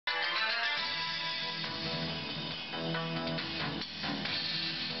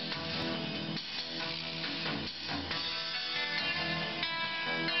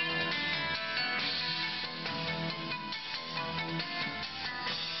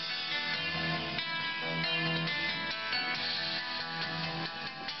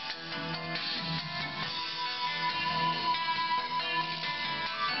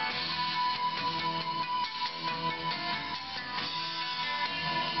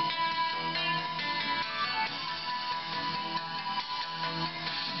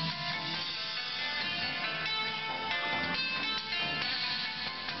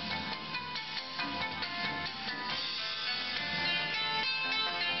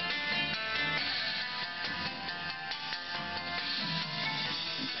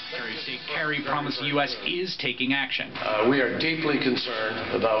Kerry promised the U.S. is taking action. We are deeply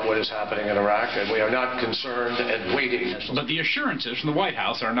concerned about what is happening in Iraq, and we are not concerned and waiting. But the assurances from the White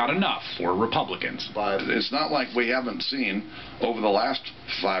House are not enough for Republicans. But it's not like we haven't seen over the last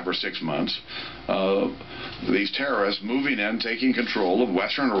 5 or 6 months these terrorists moving in, taking control of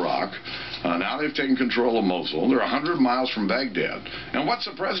western Iraq. Now they've taken control of Mosul. They're 100 miles from Baghdad. And what's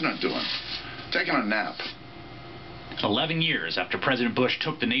the president doing? Taking a nap. 11 years after President Bush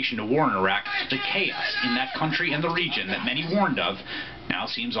took the nation to war in Iraq, the chaos in that country and the region that many warned of now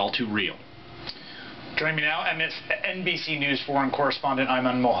seems all too real. Joining me now, NBC News foreign correspondent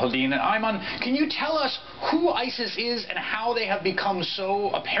Ayman Mohaldin. Ayman, can you tell us who ISIS is and how they have become so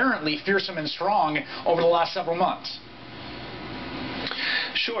apparently fearsome and strong over the last several months?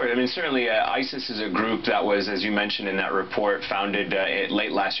 Sure. I mean, certainly ISIS is a group that was, as you mentioned in that report, founded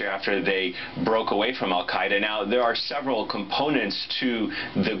late last year after they broke away from al-Qaeda. Now, there are several components to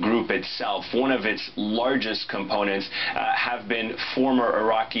the group itself. One of its largest components have been former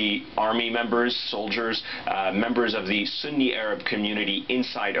Iraqi army members, soldiers, members of the Sunni Arab community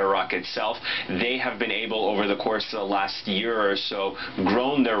inside Iraq itself. They have been able, over the course of the last year or so,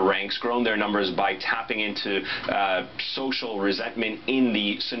 grown their ranks, grown their numbers by tapping into social resentment in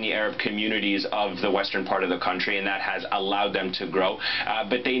the Sunni Arab communities of the western part of the country, and that has allowed them to grow.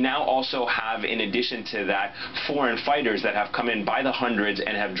 But they now also have, in addition to that, foreign fighters that have come in by the hundreds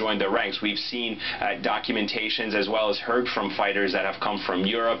and have joined their ranks. We've seen documentations as well as heard from fighters that have come from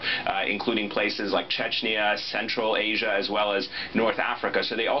Europe, including places like Chechnya, Central Asia, as well as North Africa.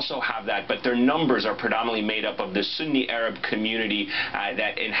 So they also have that, but their numbers are predominantly made up of the Sunni Arab community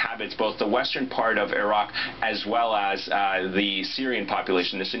that inhabits both the western part of Iraq as well as the Syrian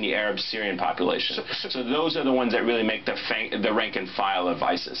population, the Sunni Arab Syrian population. So those are the ones that really make the rank and file of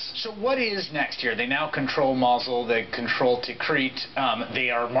ISIS. So what is next here? They now control Mosul, they control Tikrit, they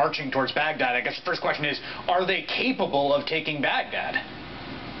are marching towards Baghdad. I guess the first question is, are they capable of taking Baghdad?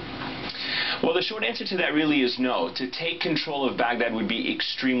 Well, the short answer to that really is no. To take control of Baghdad would be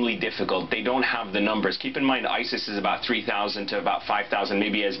extremely difficult. They don't have the numbers. Keep in mind, ISIS is about 3,000 to about 5,000,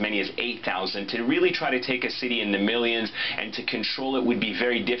 maybe as many as 8,000. To really try to take a city in the millions and to control it would be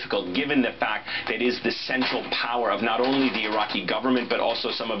very difficult, given the fact that it is the central power of not only the Iraqi government, but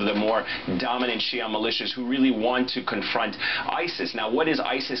also some of the more dominant Shia militias who really want to confront ISIS. Now, what is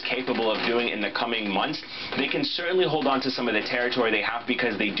ISIS capable of doing in the coming months? They can certainly hold on to some of the territory they have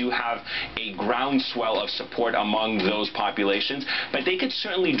because they do have a groundswell of support among those populations, but they could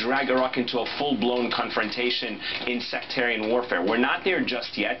certainly drag Iraq into a full-blown confrontation in sectarian warfare. We're not there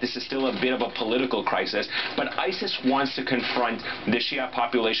just yet. This is still a bit of a political crisis, but ISIS wants to confront the Shia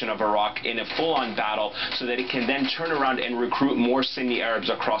population of Iraq in a full-on battle so that it can then turn around and recruit more Sunni Arabs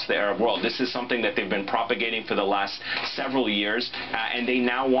across the Arab world. This is something that they've been propagating for the last several years, and they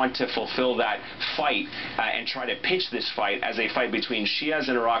now want to fulfill that fight and try to pitch this fight as a fight between Shias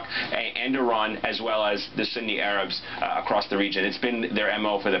in Iraq and Iran, as well as the Sunni Arabs across the region. It's been their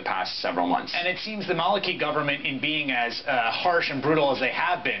MO for the past several months. And it seems the Maliki government, in being as harsh and brutal as they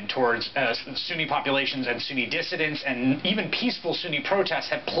have been towards Sunni populations and Sunni dissidents and even peaceful Sunni protests,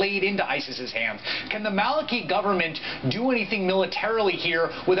 have played into ISIS's hands. Can the Maliki government do anything militarily here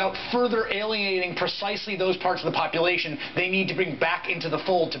without further alienating precisely those parts of the population they need to bring back into the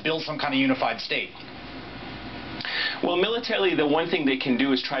fold to build some kind of unified state? Well, militarily, the one thing they can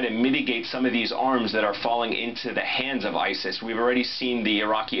do is try to mitigate some of these arms that are falling into the hands of ISIS. We've already seen the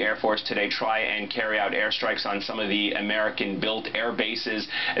Iraqi Air Force today try and carry out airstrikes on some of the American-built air bases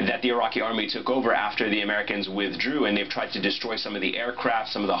that the Iraqi army took over after the Americans withdrew, and they've tried to destroy some of the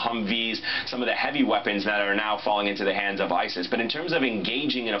aircraft, some of the Humvees, some of the heavy weapons that are now falling into the hands of ISIS. But in terms of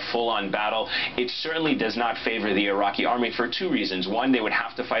engaging in a full-on battle, it certainly does not favor the Iraqi army for two reasons. One, they would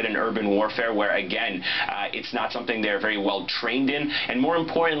have to fight an urban warfare where, again, it's not something they're very well trained in, and more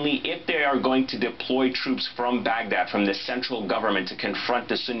importantly, if they are going to deploy troops from Baghdad, from the central government, to confront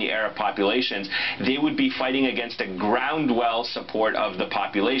the Sunni Arab populations, they would be fighting against a ground-well support of the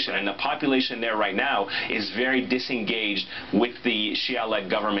population, and the population there right now is very disengaged with the Shia-led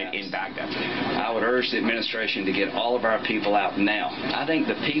government in Baghdad. I would urge the administration to get all of our people out now. I think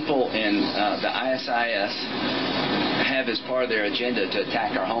the people in the ISIS have as part of their agenda to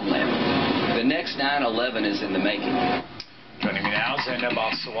attack our homeland. The next 9/11 is in the making. Joining me now, Zainab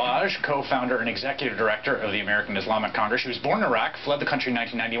Al-Sawaj, co-founder and executive director of the American Islamic Congress. She was born in Iraq, fled the country in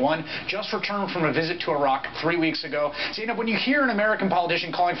 1991, just returned from a visit to Iraq 3 weeks ago. Zainab, when you hear an American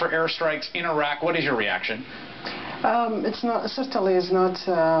politician calling for airstrikes in Iraq, what is your reaction? It's not, certainly is not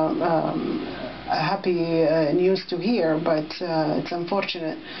happy news to hear, but it's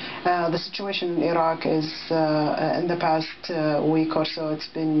unfortunate. The situation in Iraq is in the past week or so, it's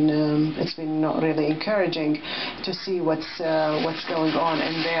been not really encouraging to see what's going on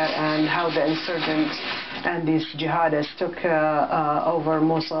in there and how the insurgents and these jihadists took over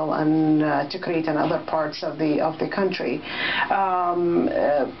Mosul and Tikrit and other parts of the country. Let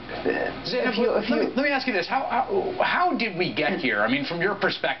me ask you this: how did we get here? I mean, from your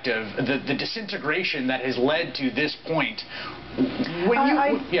perspective, the disintegration that has led to this point.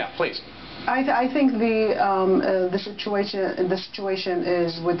 Yeah, please. I think the situation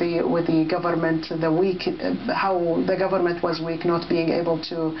is with the government, how the government was weak, not being able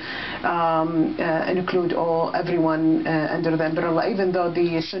to include everyone under the umbrella. Even though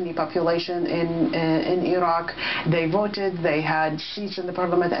the Sunni population in Iraq, they voted, they had seats in the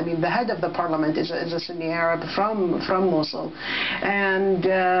parliament. I mean, the head of the parliament is a Sunni Arab from Mosul, and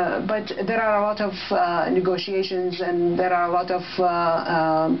but there are a lot of negotiations and there are a lot of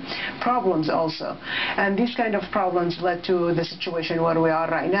problems also, and these kind of problems led to the situation where we are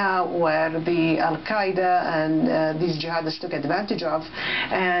right now, where the Al-Qaeda and these jihadists took advantage of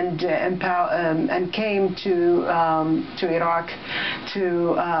and came to Iraq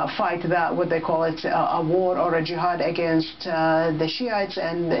to fight that, what they call it, a war or a jihad against the Shiites,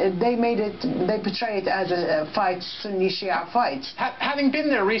 and they portray it as a fight, Sunni-Shia fight. Having been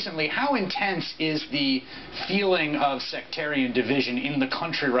there recently, how intense is the feeling of sectarian division in the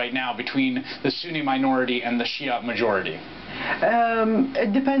country right now between the Sunni minority and the Shia majority?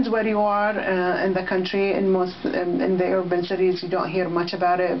 It depends where you are in the country. In the urban cities, you don't hear much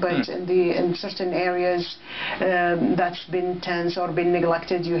about it, but in certain areas that's been tense or been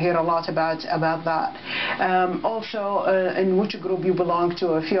neglected, you hear a lot about that. Also, in which group you belong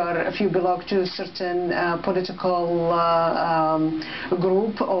to. If you belong to a certain political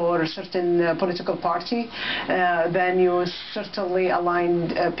group or a certain political party, then you certainly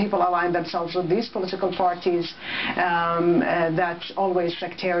people align themselves with these political parties. That's always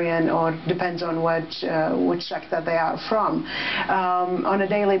sectarian, or depends on which sect that they are from. On a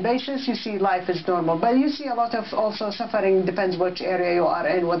daily basis, you see life is normal, but you see a lot of also suffering. Depends which area you are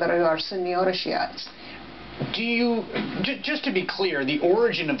in, whether you are Sunni or a Shiite. Do you, just to be clear, the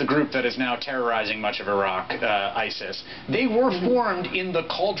origin of the group that is now terrorizing much of Iraq, ISIS, they were formed in the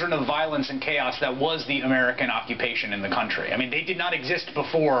cauldron of violence and chaos that was the American occupation in the country. I mean, they did not exist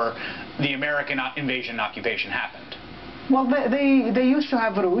before the American invasion and occupation happened. Well, they used to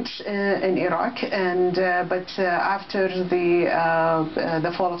have roots in Iraq, and but after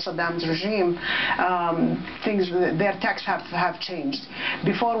the fall of Saddam's regime, their attacks have changed.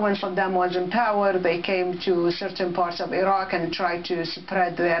 Before, when Saddam was in power, they came to certain parts of Iraq and tried to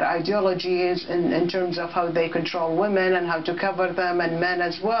spread their ideologies in terms of how they control women and how to cover them, and men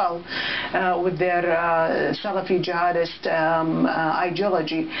as well, with their Salafi jihadist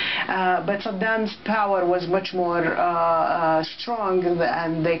ideology. But Saddam's power was much more strong,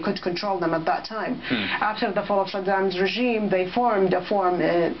 and they could control them at that time. After the fall of Saddam's regime, they formed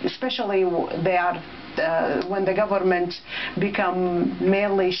especially they are when the government become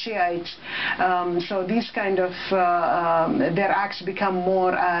mainly Shiite, so these kind of their acts become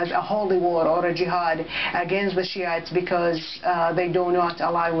more as a holy war or a jihad against the Shiites, because they do not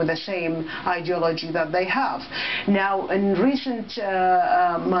align with the same ideology that they have. Now, in recent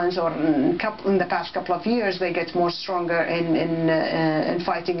months, or in the past couple of years, they get more stronger in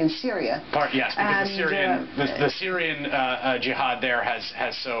fighting in Syria. Yes, because the Syrian jihad there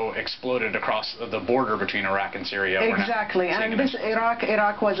has so exploded across the border between Iraq and Syria. Exactly, and this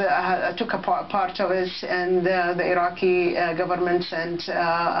Iraq was took a part of it, and the Iraqi government sent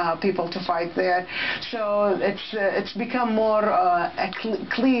people to fight there. So it's become more a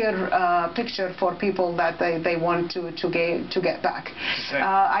clear picture for people that they want to get back.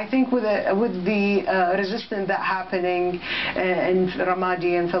 I think with the resistance that happening in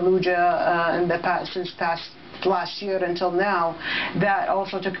Ramadi and Fallujah in the past, since last year until now, that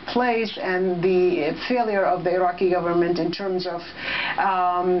also took place, and the failure of the Iraqi government in terms of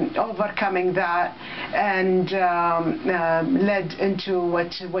overcoming that, and led into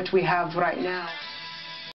what we have right now.